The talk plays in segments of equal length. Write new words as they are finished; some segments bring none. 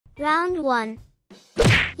Round 1.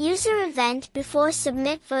 User event before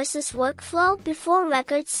submit versus workflow before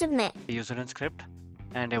record submit. A user event script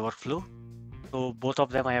and a workflow. So both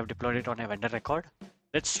of them I have deployed it on a vendor record.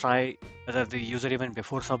 Let's try whether the user event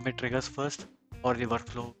before submit triggers first or the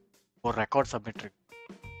workflow for record submit trigger.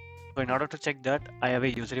 So in order to check that, I have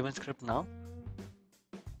a user event script now.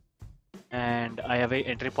 And I have a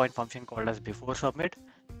entry point function called as before submit.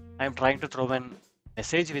 I'm trying to throw a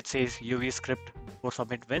message which says UV script before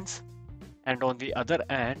submit wins. And on the other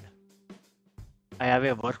end, I have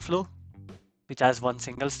a workflow which has one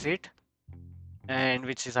single state and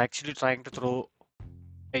which is actually trying to throw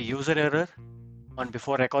a user error on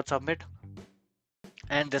before record submit.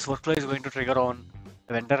 And this workflow is going to trigger on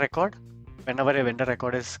a vendor record whenever a vendor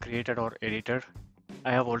record is created or edited.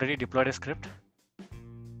 I have already deployed a script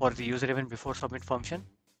for the user event before submit function.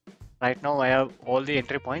 Right now I have all the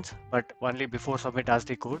entry points, but only before submit has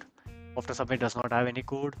the code. After submit does not have any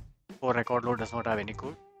code. For record load does not have any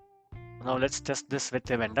code. Now let's test this with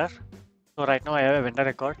a vendor. So right now I have a vendor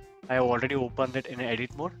record. I have already opened it in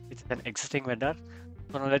edit mode, which is an existing vendor.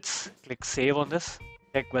 So now let's click save on this.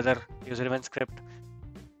 Check whether user event script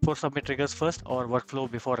before submit triggers first or workflow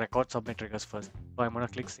before record submit triggers first. So I'm gonna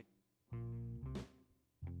click save.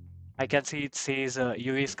 I can see it says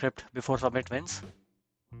UV script before submit wins.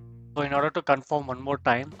 So in order to confirm one more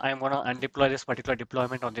time, I'm gonna undeploy this particular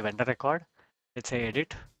deployment on the vendor record. Let's say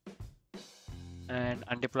edit and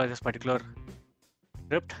undeploy this particular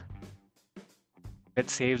script.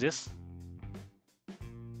 Let's save this.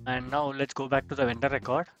 And now let's go back to the vendor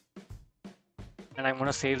record. And I'm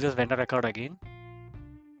gonna save this vendor record again.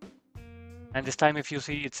 And this time if you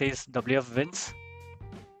see it says WF wins.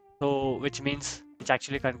 So which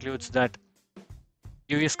actually concludes that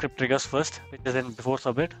UV script triggers first, which is in before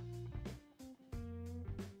submit.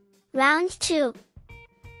 Round 2.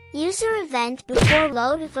 User event before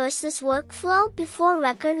load versus workflow before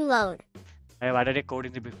record load. I have added a code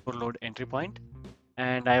in the before load entry point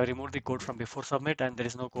and I have removed the code from before submit and there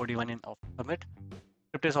is no code even in after submit.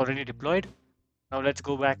 Script is already deployed. Now let's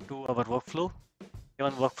go back to our workflow.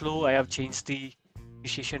 Even workflow, I have changed the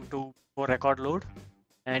initiation to before record load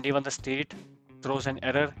and even the state throws an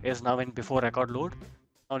error is now in before record load.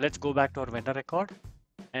 Now let's go back to our vendor record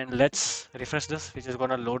and let's refresh this, which is going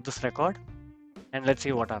to load this record, and let's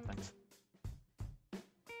see what happens.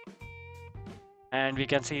 And we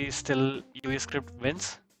can see still UV script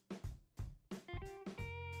wins.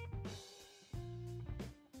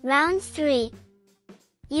 Round 3.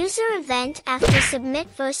 User event after submit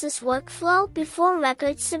versus workflow before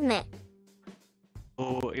record submit.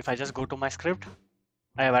 So if I just go to my script,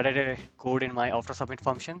 I have added a code in my after submit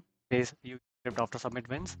function, says UV script after submit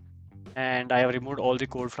wins. And I have removed all the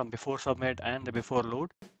code from before submit and the before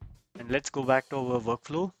load. And let's go back to our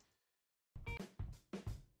workflow.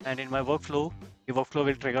 And in my workflow, the workflow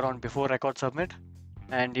will trigger on before record submit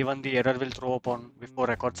and even the error will throw up on before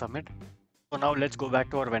record submit. So now let's go back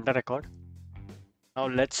to our vendor record. Now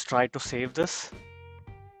let's try to save this.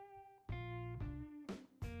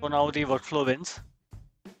 So now the workflow wins.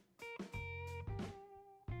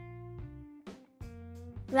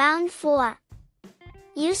 Round 4.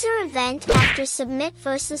 User event after submit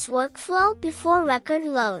versus workflow before record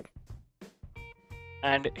load.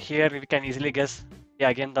 And here we can easily guess, yeah,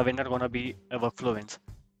 again the winner gonna be a workflow wins.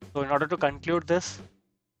 So in order to conclude this,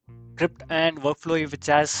 script and workflow which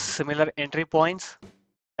has similar entry points,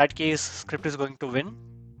 that case script is going to win,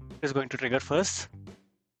 it is going to trigger first.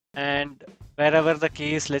 And wherever the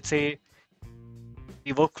case, let's say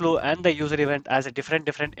the workflow and the user event has a different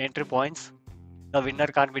entry points, the winner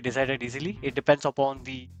can't be decided easily. It depends upon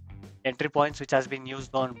the entry points which has been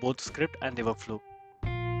used on both script and the workflow.